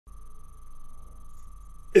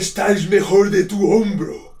¿Estás mejor de tu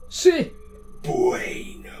hombro? Sí.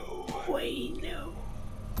 Bueno. Bueno.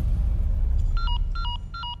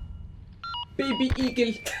 Baby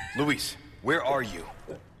Eagle. Luis, where are you?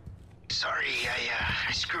 Sorry,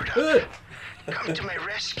 I screwed up. Come to my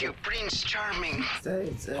rescue, Prince Charming.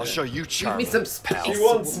 I'll show you, Give me Charming, some pal. He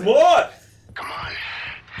wants more! Come on.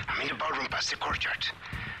 I'm in the ballroom past the courtyard.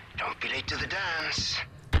 Don't be late to the dance.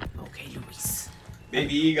 Okay, Luis.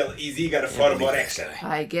 Baby Eagle is eager for more action.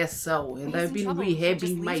 I guess so. And I've been trouble. rehabbing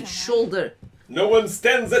Just my leave him. shoulder. No one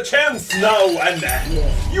stands a chance now, and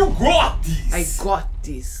you got this! I got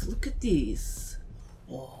this. Look at this.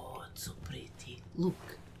 Oh, it's so pretty. Look.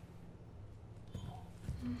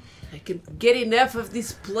 I can't get enough of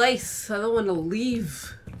this place. I don't want to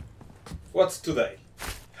leave. What's today?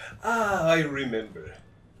 Ah, I remember.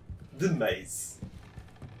 The maze.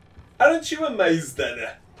 Aren't you amazed,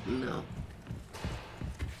 Anna? No.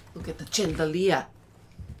 Look at the chandelier.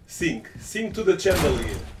 Sing to the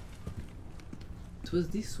chandelier. It was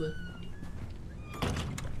this one.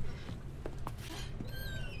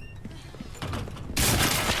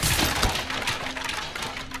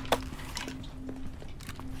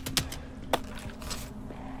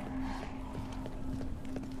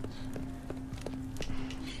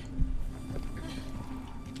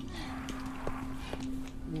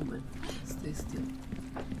 Woman, stay still.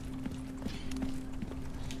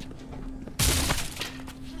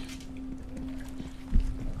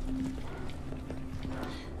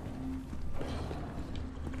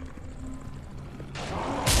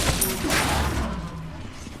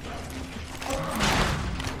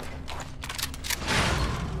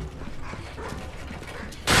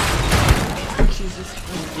 Jesus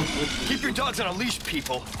Christ. Keep your dogs on a leash,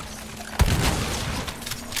 people.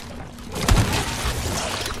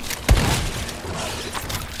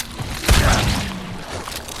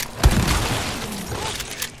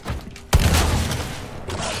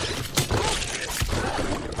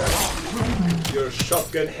 Your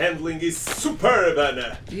shotgun handling is superb,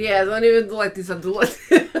 Anna. Yeah, I don't even do like this. I do like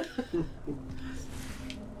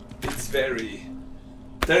It's very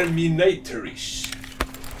Terminatorish.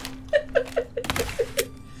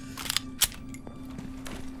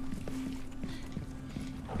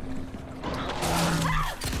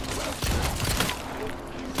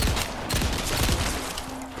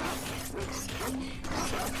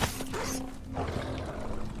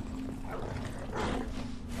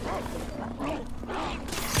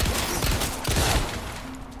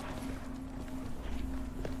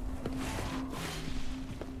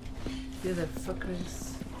 the other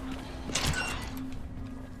fuckers.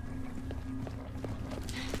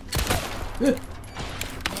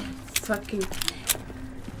 Fucking.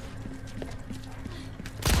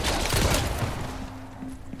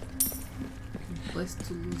 Place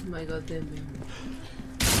to lose my goddamn memory.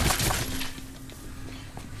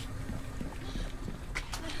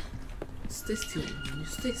 Stay still, you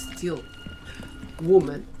stay still,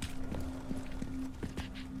 woman.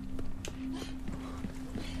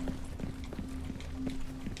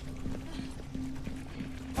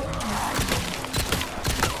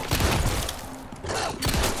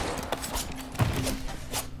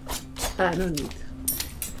 I don't need.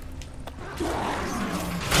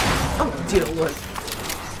 Oh dear Lord.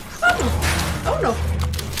 Oh, oh no.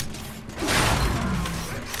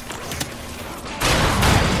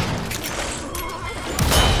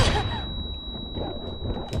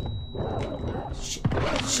 Shit.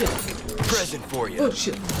 Shit. Present for you. Oh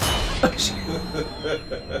shit. Oh shit.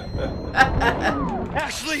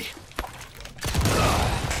 Ashley!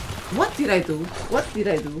 What did I do? What did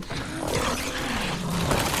I do?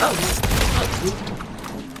 Oh.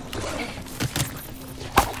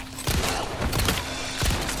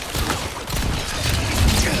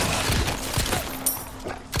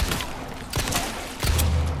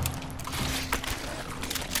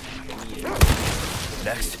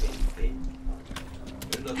 Next.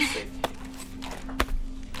 You're not safe.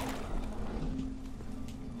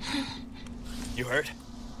 You hurt?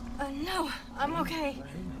 No, I'm okay.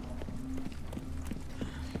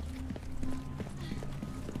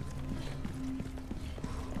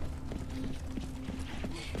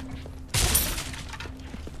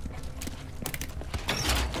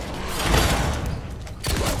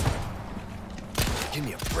 Give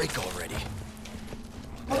me a break already.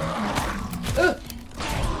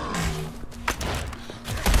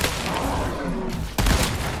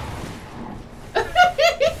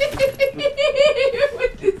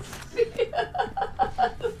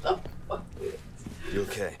 You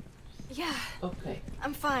okay? Yeah, Okay.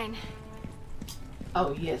 I'm fine.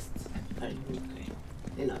 Oh yes. I'm okay.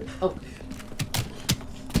 You know. Okay.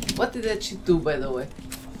 What did that shit do, by the way?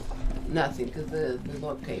 Nothing, because the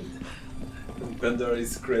log came. Pandora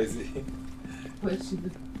is crazy. What's she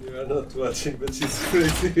do? You are not watching, but she's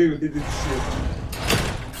crazy with this shit.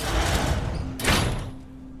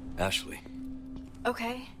 Ashley.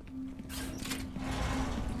 Okay.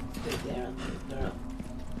 Stay there, girl.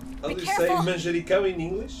 How Be do you careful. say manjericão in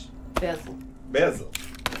English? Basil. Basil.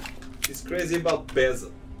 She's crazy about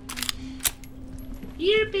basil.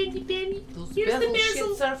 Here, Penny. Those Here's the basil basil.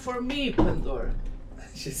 shits are for me, Pandora.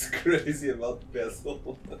 She's crazy about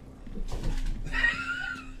basil.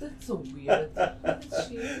 That's so weird.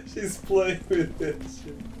 She's playing with that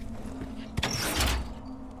shit.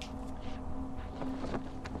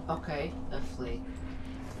 Okay, a flag.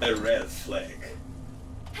 A red flag.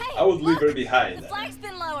 Hey, I would leave her look, behind. The flag's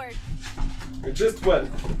been lowered. Just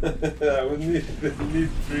one. I would need 3.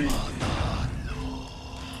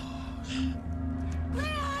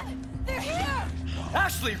 Leon! They're here!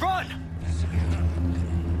 Ashley, run!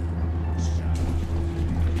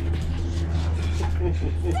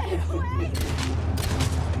 Stay away!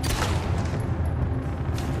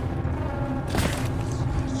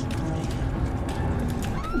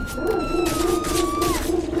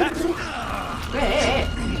 Hey!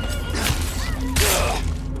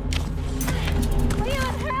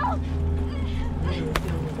 Leon, help!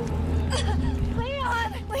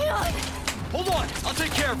 Leon! Leon! Hold on, I'll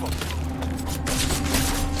take care of him.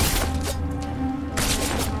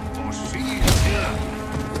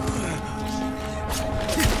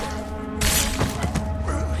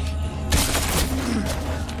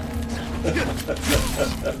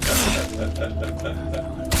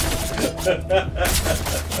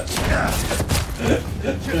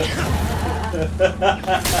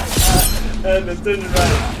 And turn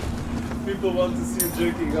right. People want to see you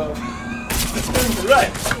jerking off. Turn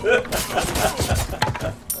right.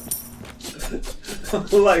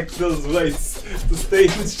 Like those weights to stay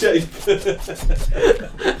in shape.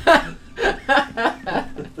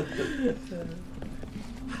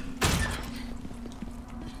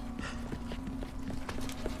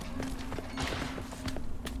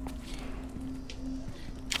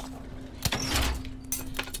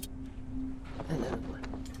 Another one.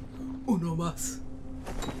 Uno más.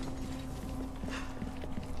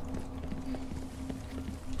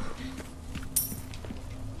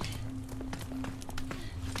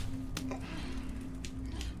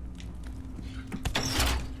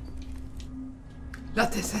 La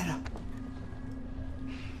tercera.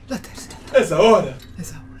 La tercera. Es ahora.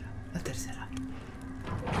 Es ahora. La tercera.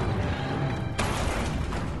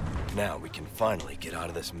 Now we can finally get out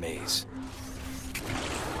of this maze.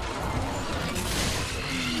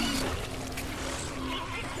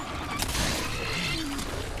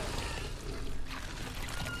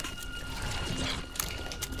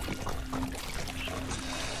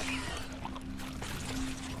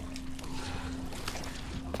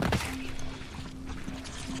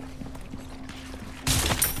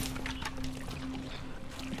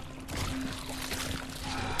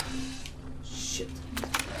 Shit.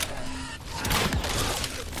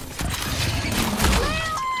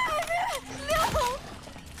 No!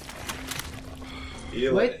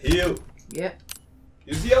 Heal. Wait. Heal. Yeah.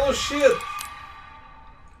 Use yellow shit to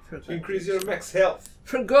Forgot. increase your max health.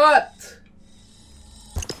 Forgot!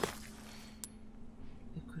 I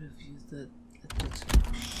could have used the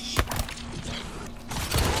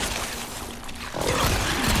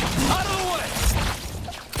Out of the way!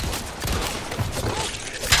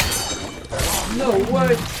 No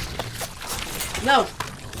word! No!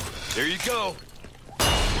 There you go.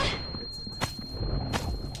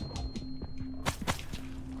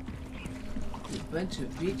 A bunch of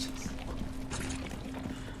bitches.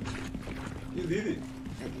 You did it.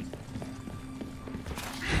 I did.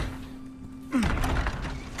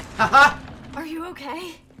 Haha! Are you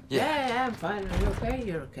okay? Yeah, I'm fine. Are you okay?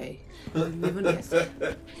 You're okay. Even yes.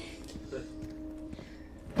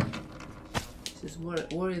 She's more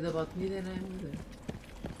worried about me than I am with her.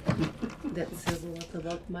 That says a lot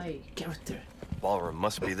about my character. Ballroom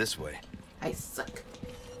must be this way. I suck.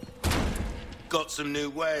 Got some new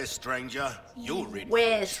wares, stranger. You're ready.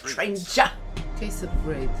 Where's stranger? Case of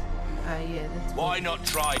braid. Ah, yeah, that's Why not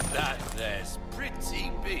try that? There's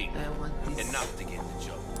pretty big. I want this. Enough to get the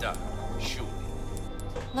job done, surely.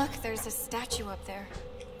 Look, there's a statue up there.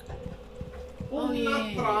 Oh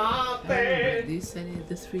yeah. I remember this. I need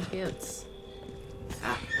the 3 heads.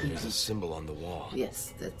 Ah, There's a symbol on the wall.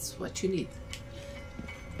 yes, that's what you need.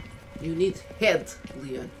 You need head,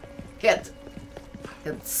 Leon. Head.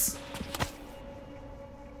 Heads.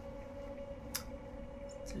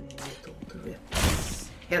 Tomato, the rats.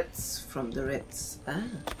 Heads from the rats. Ah.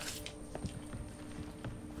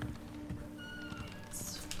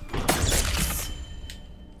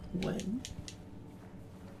 When?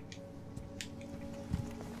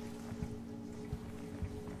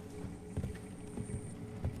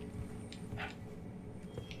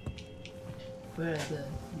 Where are the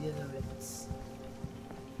other rats?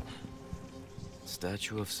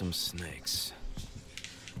 Statue of some snakes.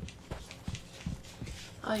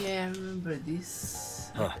 Oh yeah, I remember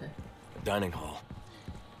this. Huh. Okay. Dining hall.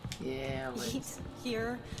 Yeah, wait. Eat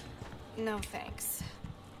here? No thanks.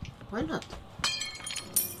 Why not?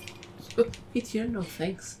 Eat here, no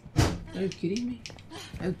thanks. Are you kidding me?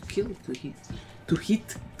 I would kill to hit. To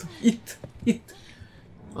hit? To hit.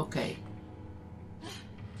 Okay.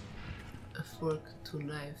 A fork, 2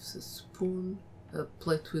 knives, a spoon, a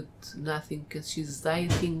plate with nothing because she's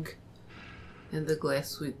dieting, and a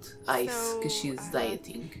glass with ice because she's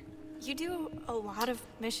dieting. You do a lot of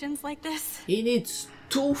missions like this? He needs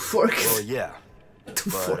 2 forks. Well, yeah. 2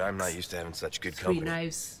 But forks. I'm not used to having such good 3 company.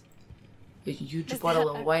 knives, a huge Is bottle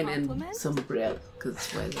that of a wine, and compliment? some bread.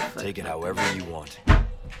 Because why the fuck? Take it however you want.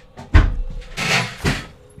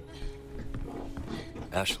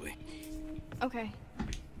 Ashley. Okay.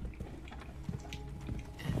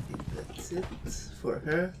 I think that's it for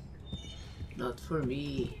her. Not for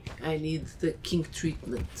me. I need the king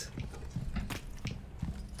treatment.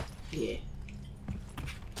 Yeah.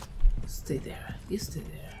 Stay there. You stay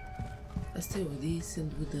there. I stay with this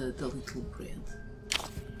and with the little bread.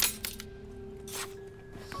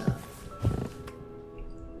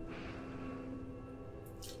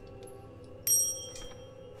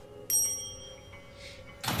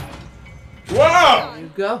 Wow! There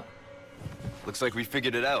you go. Looks like we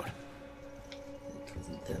figured it out. It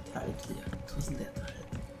wasn't that hard, Leon. It wasn't that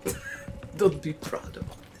hard. Don't be proud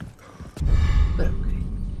about it. But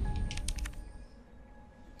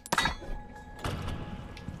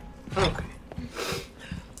okay. Okay.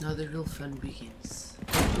 Now the real fun begins.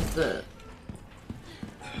 The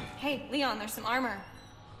Hey, Leon, there's some armor.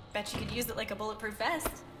 Bet you could use it like a bulletproof vest.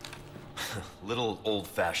 Little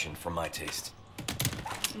old-fashioned for my taste.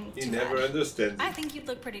 He Too never bad. understands I it. think you'd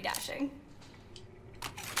look pretty dashing.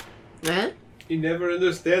 man. He never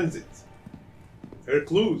understands it. Her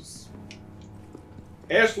clues.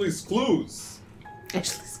 Ashley's clues.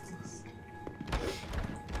 Ashley's close.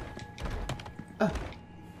 Oh.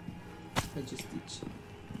 I just did shit.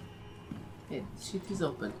 Yeah, shit is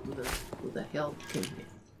open. Who the hell came here?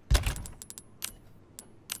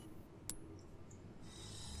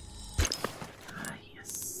 Ah,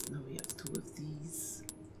 yes. Now we have 2 of these.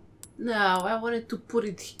 No, I wanted to put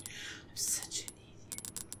it here. I'm such an idiot.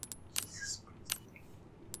 Jesus Christ.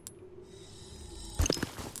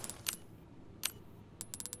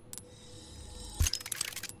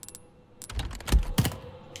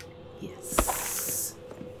 Yes.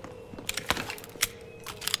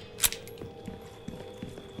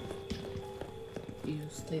 You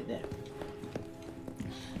stay there.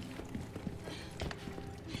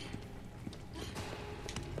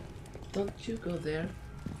 Don't you go there.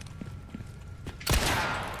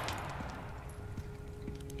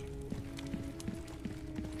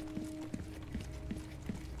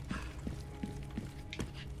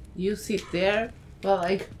 You sit there while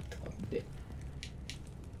I go down there.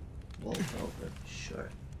 Walk over, sure.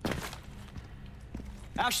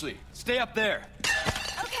 Ashley, stay up there.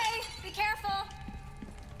 Okay, be careful.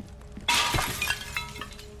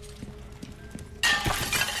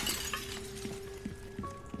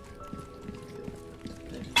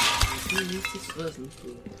 This wasn't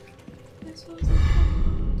good. This wasn't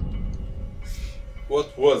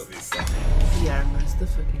What was this? The armor's the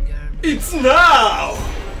fucking armor. It's now!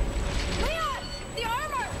 Leon, the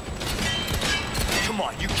armor! Come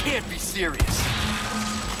on, you can't be serious.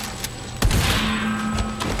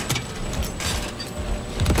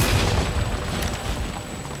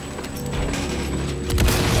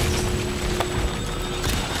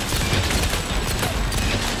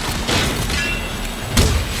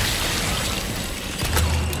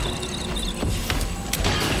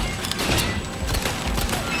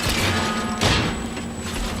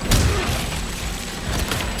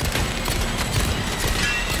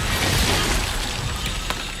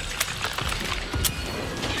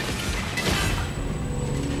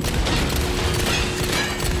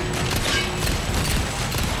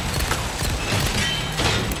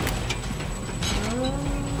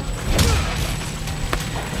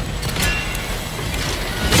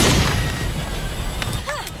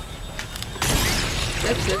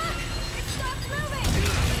 That's it. It stopped moving!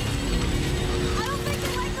 I don't think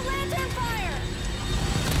they like the lantern fire!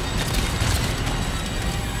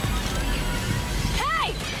 Hey!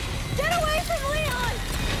 Get away from Leon!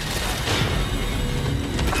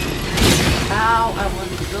 Ow, I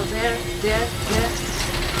wanted to go there, there, there.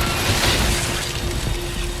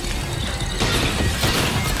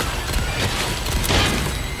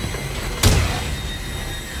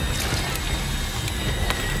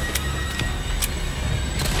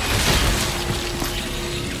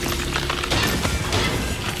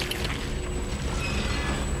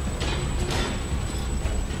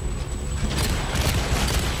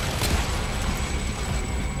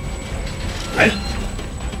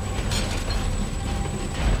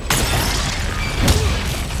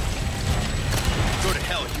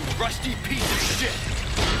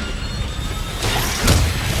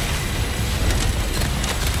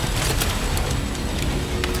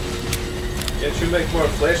 Can't you make more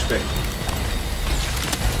flashbang?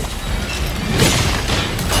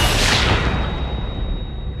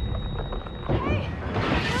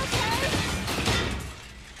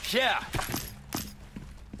 Yeah.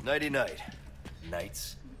 Nighty night.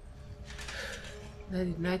 Nights.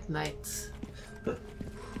 Nighty night nights.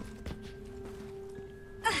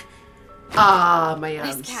 Ah, my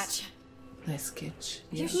arms. Nice catch. Nice catch.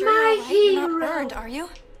 You Yeah. sure My you're, right? You're hero. not burned, are you?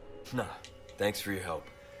 Nah. Thanks for your help.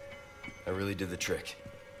 I really did the trick.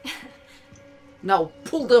 Now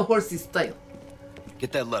pull the horse's tail.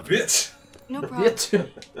 Get that lever. Bitch! No problem. Bitch.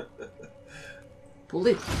 Pull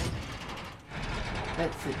it.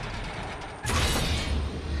 That's it.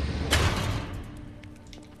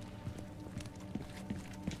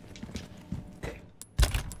 Okay.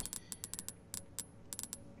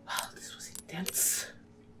 Wow, this was intense.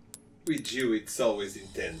 With you, it's always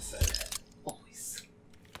intense. Always.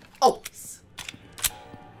 Always.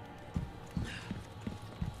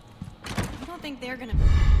 You don't think they're gonna...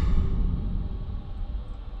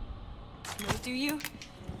 No, do you?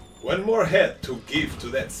 One more head to give to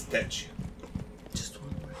that statue. Just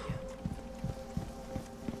one more hit.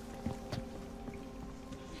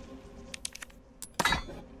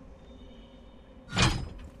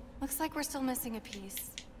 Looks like we're still missing a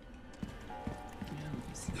piece.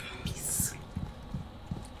 Peace.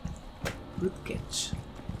 Good catch.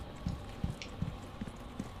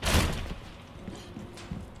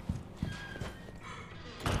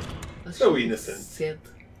 So innocent. Sad.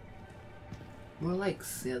 More like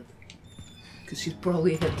sad. Because she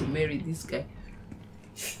probably had to marry this guy.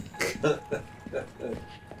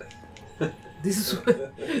 this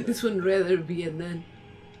one rather be a nun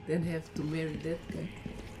than have to marry that guy.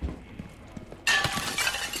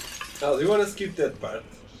 Oh, do you want to skip that part?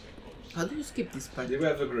 How do you skip this part? Do you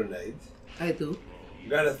have a grenade? I do. You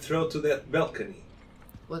gotta throw to that balcony.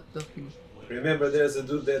 What document? Remember, there's a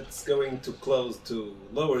dude that's going to close to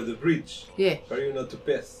lower the bridge Yeah. for you not to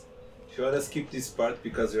pass. If you wanna skip this part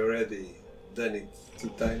because you already done it 2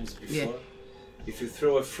 times before, Yeah. if you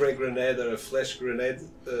throw a frag grenade or a flash grenade,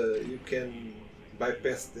 you can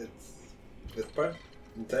bypass that part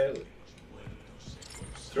entirely.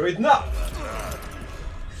 Throw it now!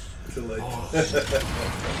 Too late.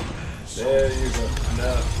 There you go.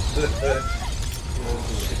 No.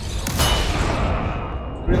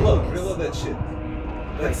 Reload that shit.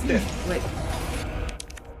 That's death. Wait.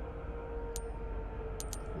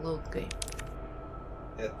 Load game.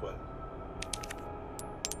 That one.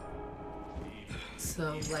 So,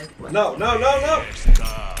 like what? No!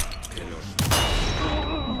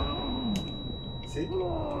 See?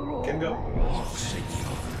 Can go.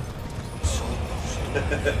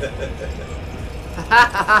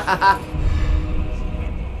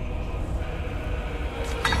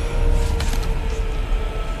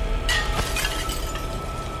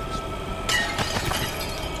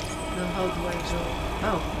 Now how do I jump?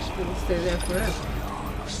 Oh, it's gonna stay there forever.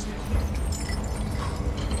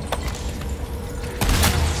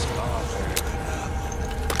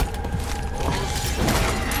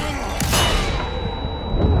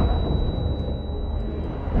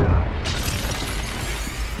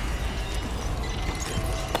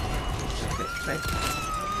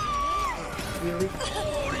 Really?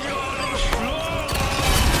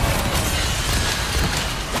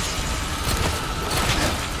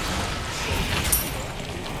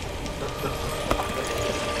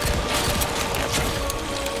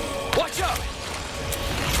 Watch out!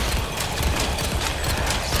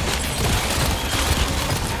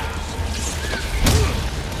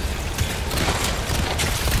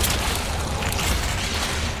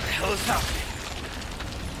 What the hell is happening?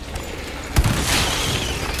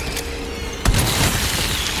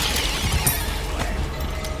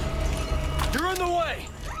 You're in the way!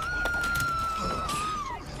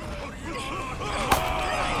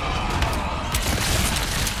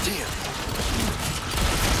 Damn.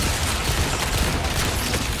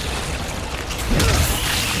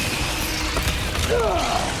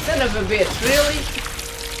 Son of a bitch, really?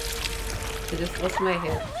 I just lost my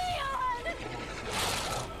head.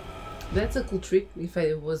 That's a cool trick if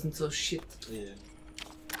I wasn't so shit. Yeah.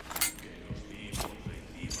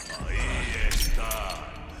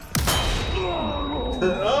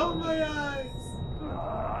 Oh my eyes!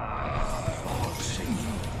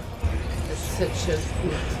 That's such a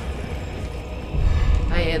good.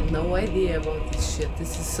 I had no idea about this shit.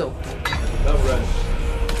 This is so cool. Now run.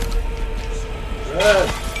 Run!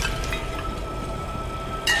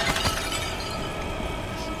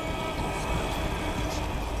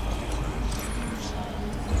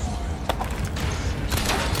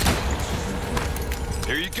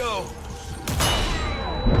 Here you go.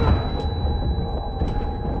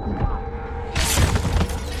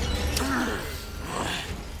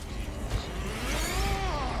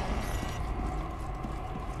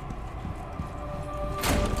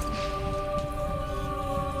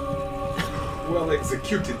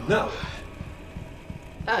 executed now.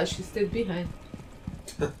 Ah, she stayed behind.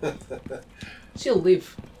 She'll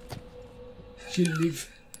live. She'll live.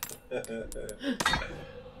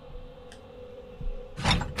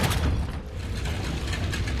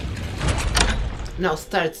 Now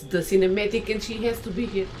starts the cinematic and she has to be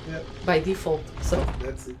here. Yep. By default. So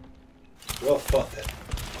That's it. Well thought then.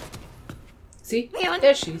 see? Leon,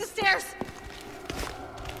 There she the is. stairs.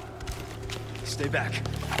 Stay back.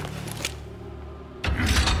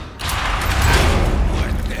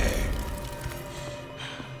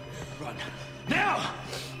 Run. Now!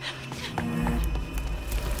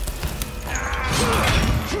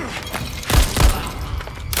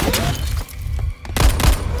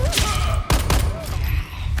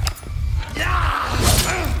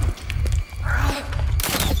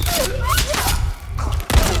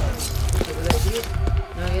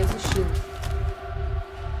 Now he has a shield.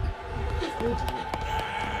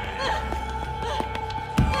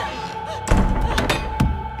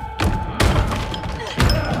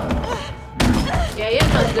 Yeah,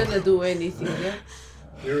 you're not gonna do anything, yeah?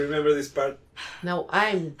 You remember this part? Now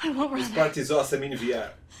I'm... I won't This run. part is awesome in VR.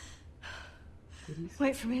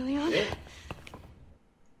 Wait for me, Leon. Yeah.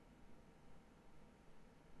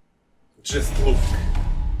 Just look.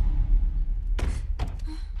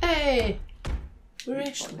 Hey! We're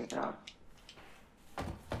actually...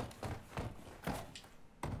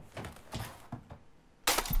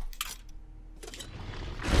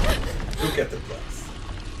 Look at the plus.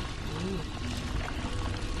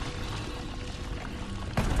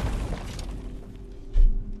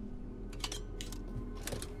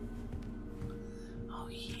 Oh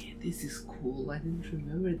yeah, this is cool. I didn't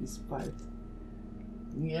remember this part.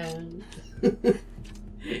 Yeah.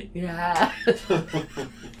 Yeah.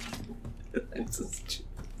 I'm so stupid.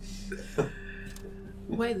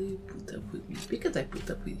 Why do you put up with me? Because I put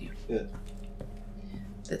up with you. Yeah.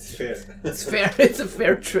 That's Fair. It's fair. It's a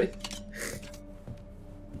fair trade.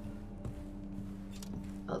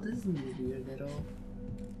 Oh, this isn't weird at all.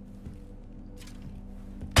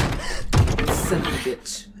 Son of a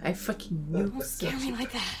bitch. I fucking knew. Don't scare me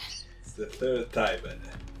like that. It's the third time.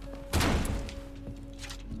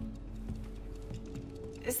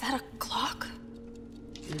 Is that a clock?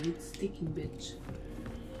 And it's sticking, bitch.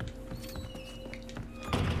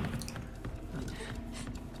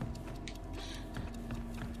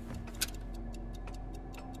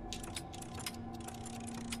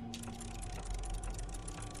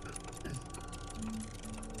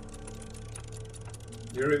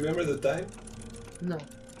 You remember the time? No.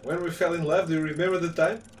 When we fell in love, do you remember the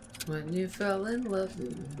time? When you fell in love, do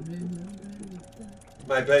you remember that?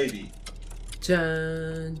 My baby.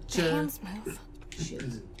 Dun, The dun. hands move. Shit.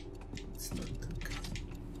 It's not okay.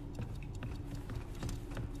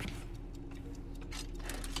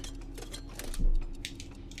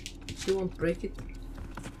 She won't break it.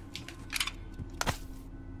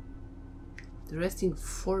 The resting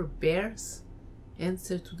 4 bears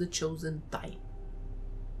answer to the chosen time.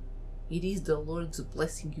 It is the Lord's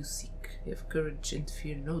blessing you seek. Have courage and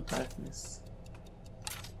fear no darkness.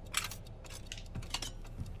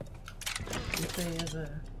 If I have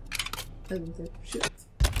a... I don't have shit.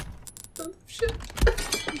 I don't have shit.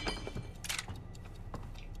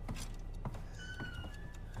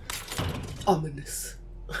 Ominous.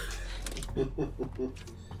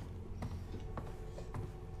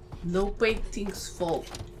 No paintings fall,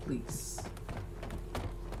 please.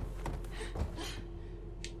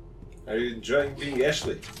 Are you enjoying being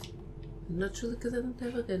Ashley? Not really, because I don't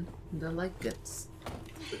have a gun. And I like guts.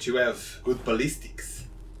 But you have good ballistics.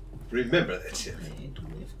 Remember that shit. I do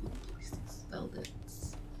have good ballistics. All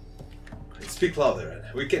that's... Speak louder,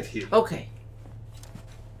 Anna. We can't hear. Okay.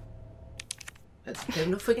 I don't have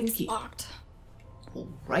no fucking It's key. locked.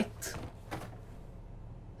 Alright.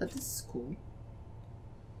 That is cool.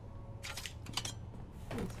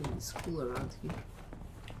 Nothing is cool around here.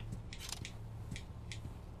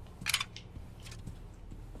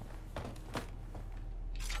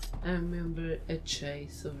 I remember a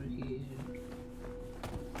chase over here.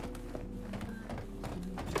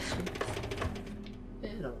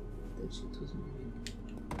 At all. That shit was moving.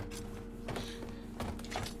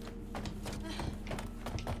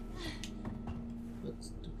 What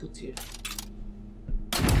to put here?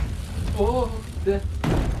 Oh, the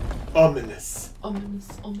Ominous. ominous,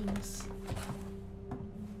 ominous.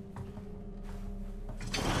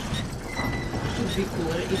 Would be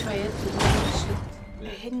cooler if I had to do that shit.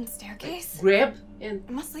 A hidden staircase? Grab and It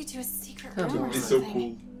must lead to a secret Come room on. or It's so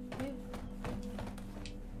something. cool.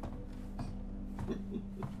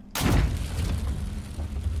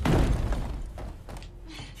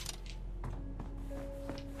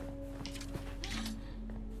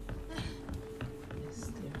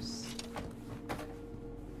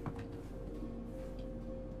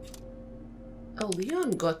 Oh,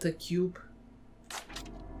 Leon got a cube. How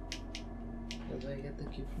do I get the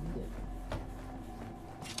cube from there?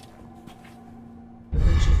 A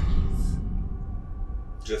bunch of keys.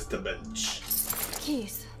 Just a bunch.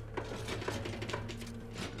 Keys.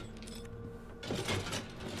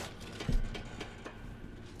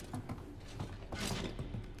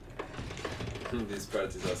 This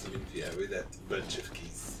part is awesome in VR with that bunch of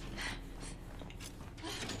keys.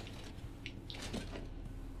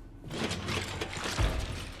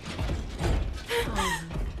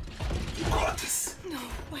 You got us. No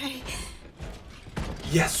way.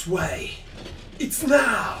 Yes way. It's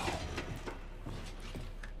now.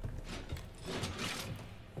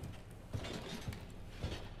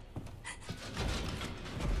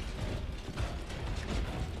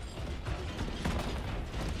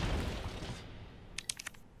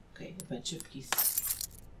 Okay, a bunch of keys.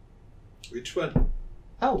 Which one?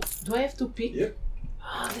 Oh, do I have to pick? Yep.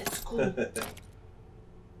 Ah, that's cool.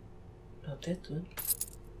 Not that one.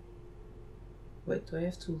 Wait, do I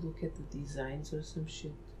have to look at the designs or some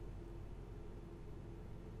shit?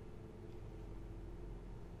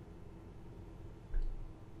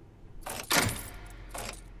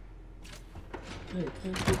 Wait,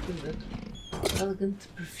 don't look at that one. Elegant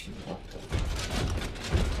perfume bottle.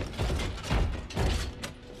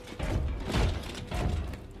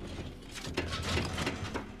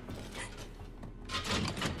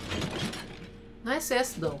 Nice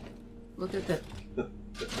ass though. Look at that.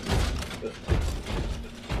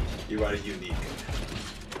 You are unique.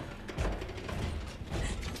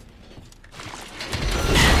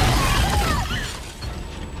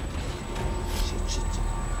 Shit.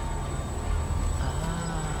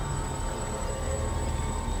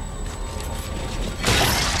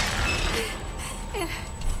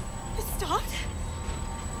 It stopped?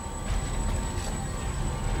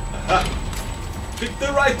 Aha! Pick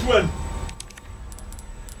the right one!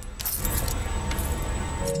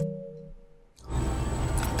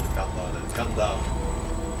 Calm down and calm down.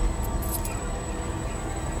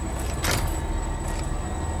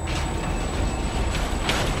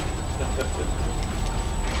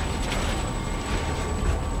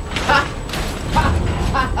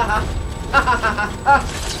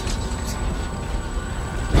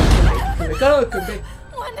 Come back.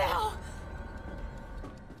 What now?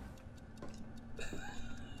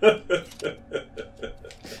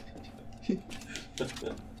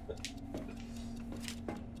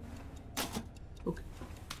 Okay.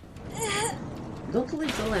 Don't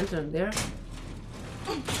leave the lantern there.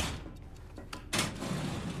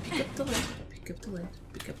 Pick up the lantern. Pick up the lantern.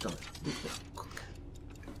 Pick up the lantern. Okay.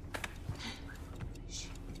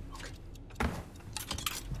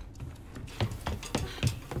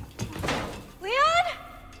 Leon?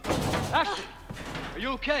 Ashley, are you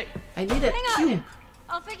okay? I need a Hang cube. on.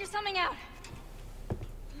 I'll figure something out.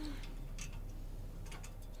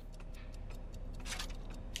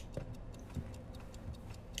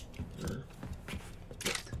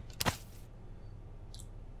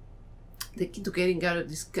 The key to getting out of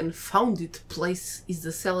this confounded place is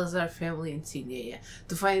the Salazar family insignia.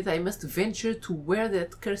 To find it, I must venture to where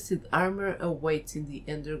that cursed armor awaits in the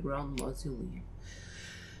underground mausoleum.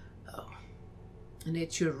 Oh. And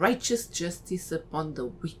it's your righteous justice upon the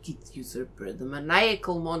wicked usurper, the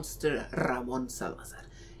maniacal monster Ramon Salazar.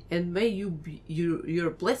 And may you be your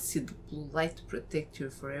blessed blue light protect your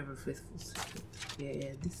forever faithful servant.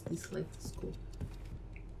 Yeah, this light is cool.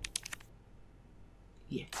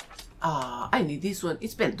 Yeah. Ah, I need this one.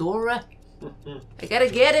 It's Pandora. I gotta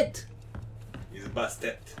get it. He's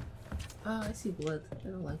busted. Ah, I see blood. I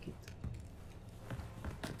don't like it.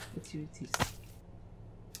 Let's see what it is.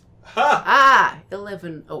 Ha! Ah,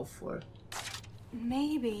 1104.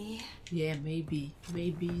 Maybe. Yeah, maybe.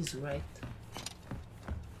 Maybe he's right.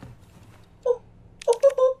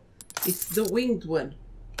 It's the winged one.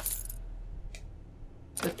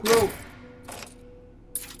 The crow.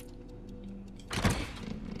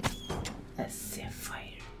 A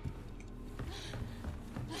sapphire.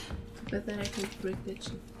 Too bad that I can't break that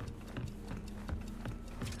shit.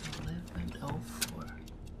 1104.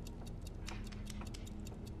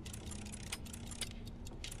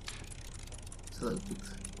 It's a little bit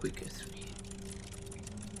quicker through here.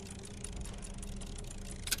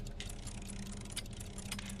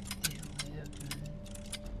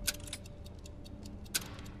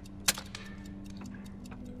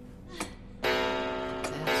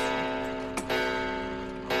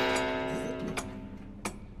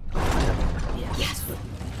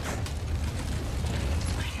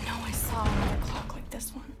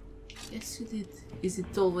 Is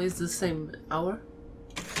it always the same hour?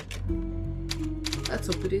 Let's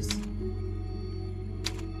hope it is.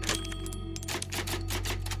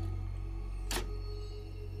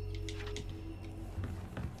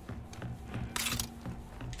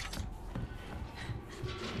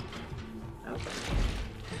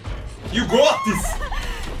 You got this!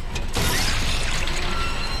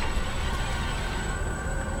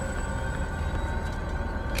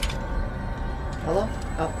 Hello?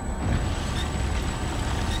 Oh.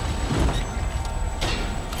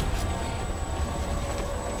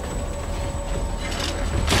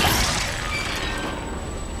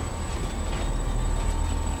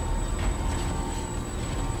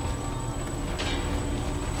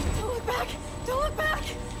 Don't look back! Don't look back!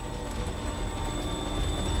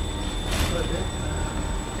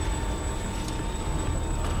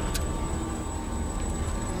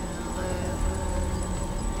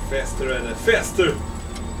 Faster, Anna, faster!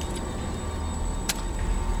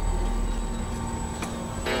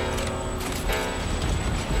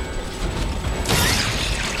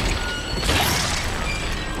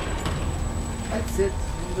 That's it.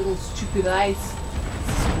 Little stupid eyes.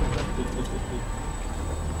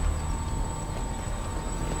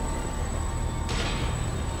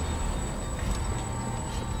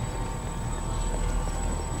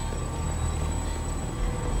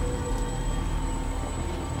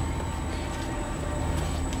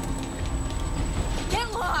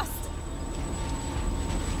 Get lost!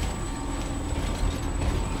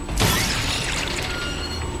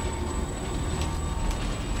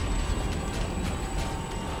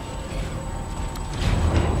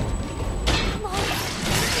 Come on!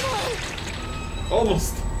 Come on!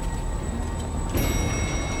 Almost!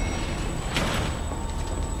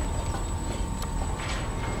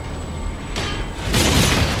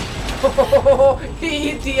 He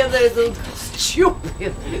hit the other little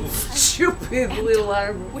stupid little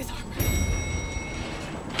arm. With armor.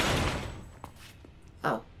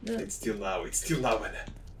 Oh, no. It's still now, Anna.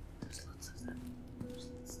 There's lots of them.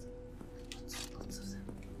 Lots of them.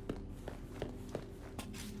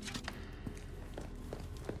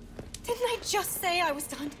 Didn't I just say I was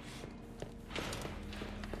done?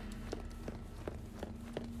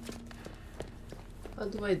 How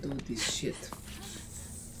do I do this shit?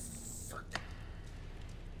 Fuck.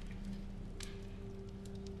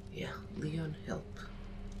 Yeah, Leon, help.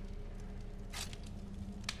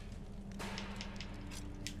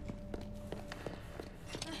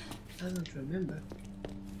 I don't remember.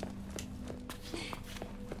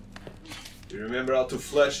 You remember how to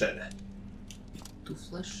flush, Anna? To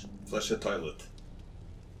flush? Flush a toilet.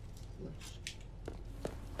 Flush.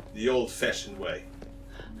 The old-fashioned way.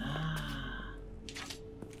 Ah.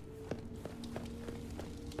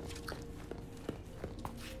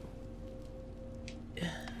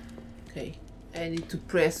 Okay, I need to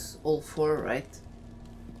press all four, right?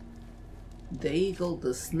 The eagle,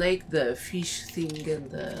 the snake, the fish thing, and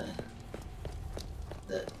the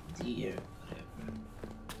deer, whatever.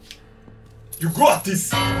 You got this!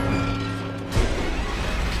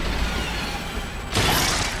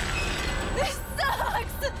 This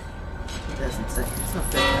sucks! It doesn't suck, it's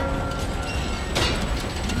not bad.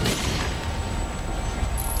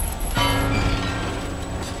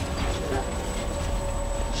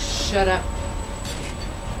 Shut up.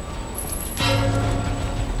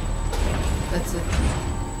 That's it.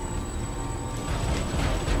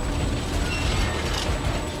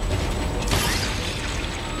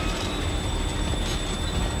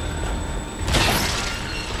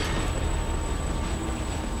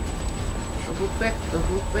 Don't look back,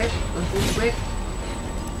 don't look back, don't look back.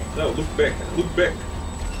 No, look back, look back.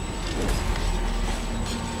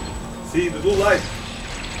 See the blue light.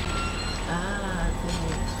 Ah,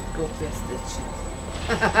 don't go past that shit.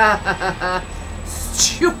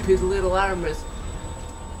 Stupid little armors.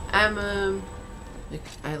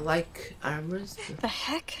 I like armors, but The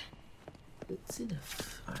heck? it's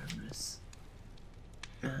enough armors.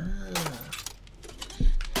 Ah,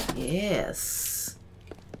 yes.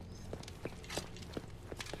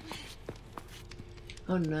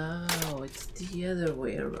 Oh no, it's the other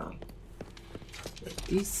way around. But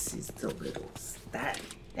this is the little star.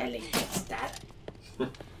 The little star.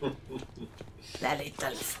 The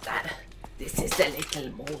little star. This is the little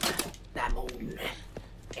moon. The moon.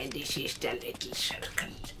 And this is the little circle.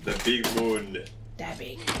 The big moon. The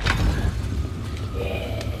big moon.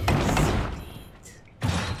 Yes, indeed.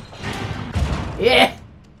 Yeah!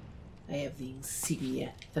 I have the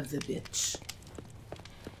insignia of the bitch.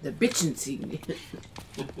 The bitch insignia.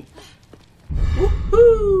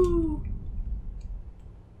 Woohoo!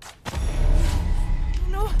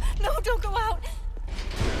 No, no, don't go out!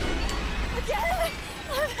 Again!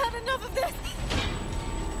 I've had enough of this!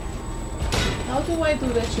 How do I do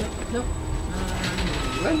that shit? No.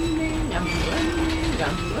 I'm running, I'm running,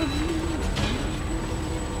 I'm running.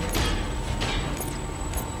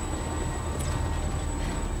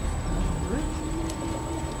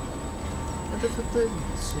 What the fuck is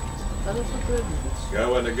this shit? I don't want to do this.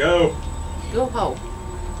 Go and go. Go how?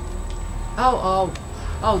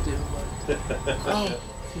 Oh dear Lord. Oh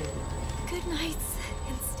dear Lord. Good nights,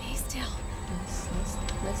 and stay still.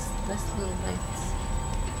 Nice little nights.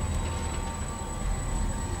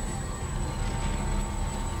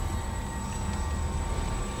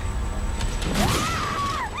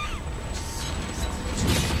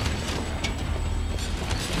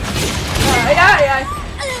 Ay.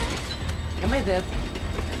 Am I dead?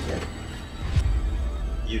 I'm dead.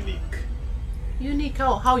 Unique. Unique?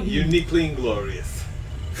 How unique? Uniquely inglorious.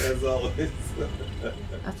 As always.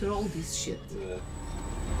 After all this shit. Yeah.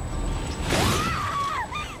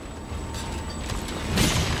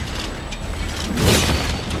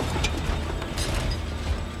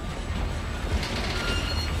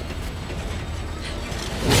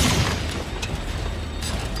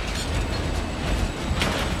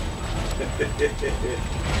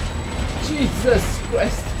 Jesus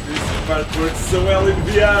Christ! This part works so well in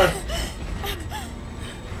VR.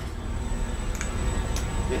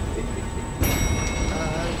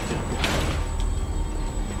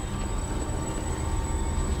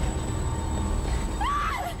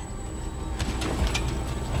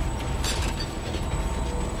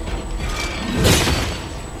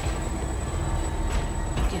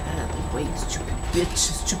 Get out of the way, stupid bitch!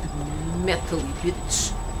 Stupid metally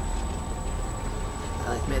bitch! I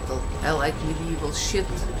like metal. I like medieval shit.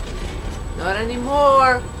 Not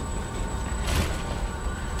anymore!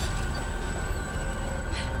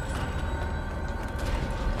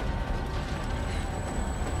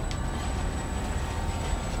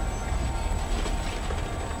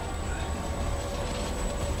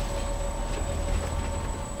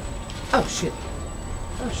 Oh shit.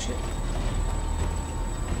 Oh shit.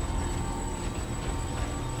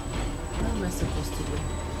 What am I supposed to do?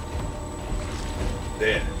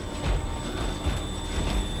 There.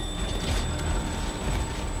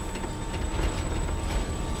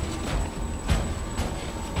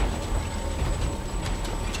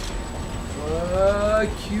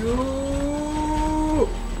 Fuck you!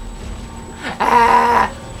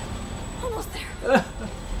 Ah! Almost there.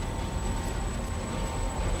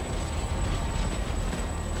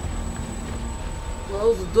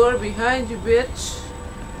 Close the door behind you, bitch.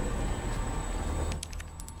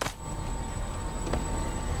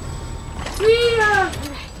 Leon!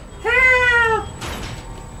 Help!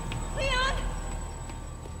 Leon!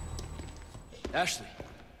 Ashley,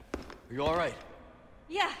 are you alright?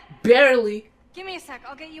 Yeah, Barely. give me a sec.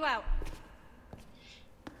 I'll get you out.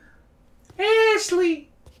 Ashley!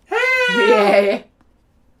 Help! Yeah.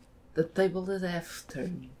 The table is half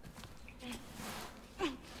turned.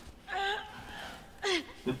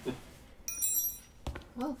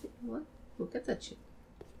 Well, what? Look at that shit.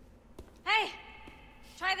 Hey,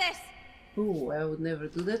 try this. Ooh, I would never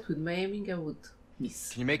do that. With my aiming, I would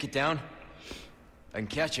miss. Can you make it down? I can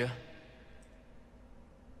catch you.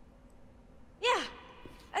 Yeah,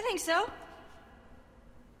 I think so.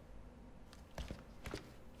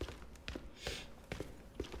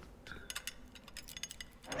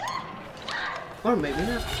 Or maybe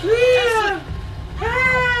not. Leon!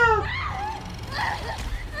 Help!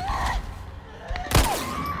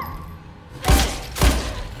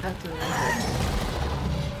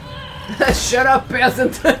 Shut up,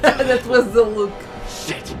 peasant! That was the look.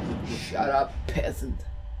 Shit! Shut up, peasant.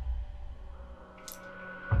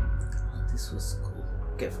 This was cool.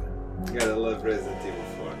 Kevin. Gotta love Resident Evil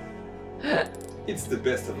 4. It's the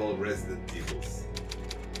best of all Resident Evils.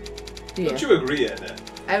 Yeah. Don't you agree, Anna?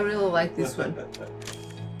 I really like this one.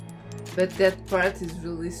 But that part is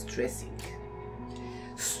really stressing.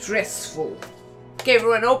 Stressful. Okay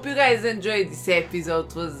everyone, hope you guys enjoyed this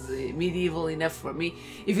episode. It was medieval enough for me.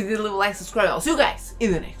 If you did, leave a like, subscribe. I'll see you guys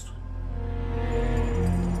in the next one.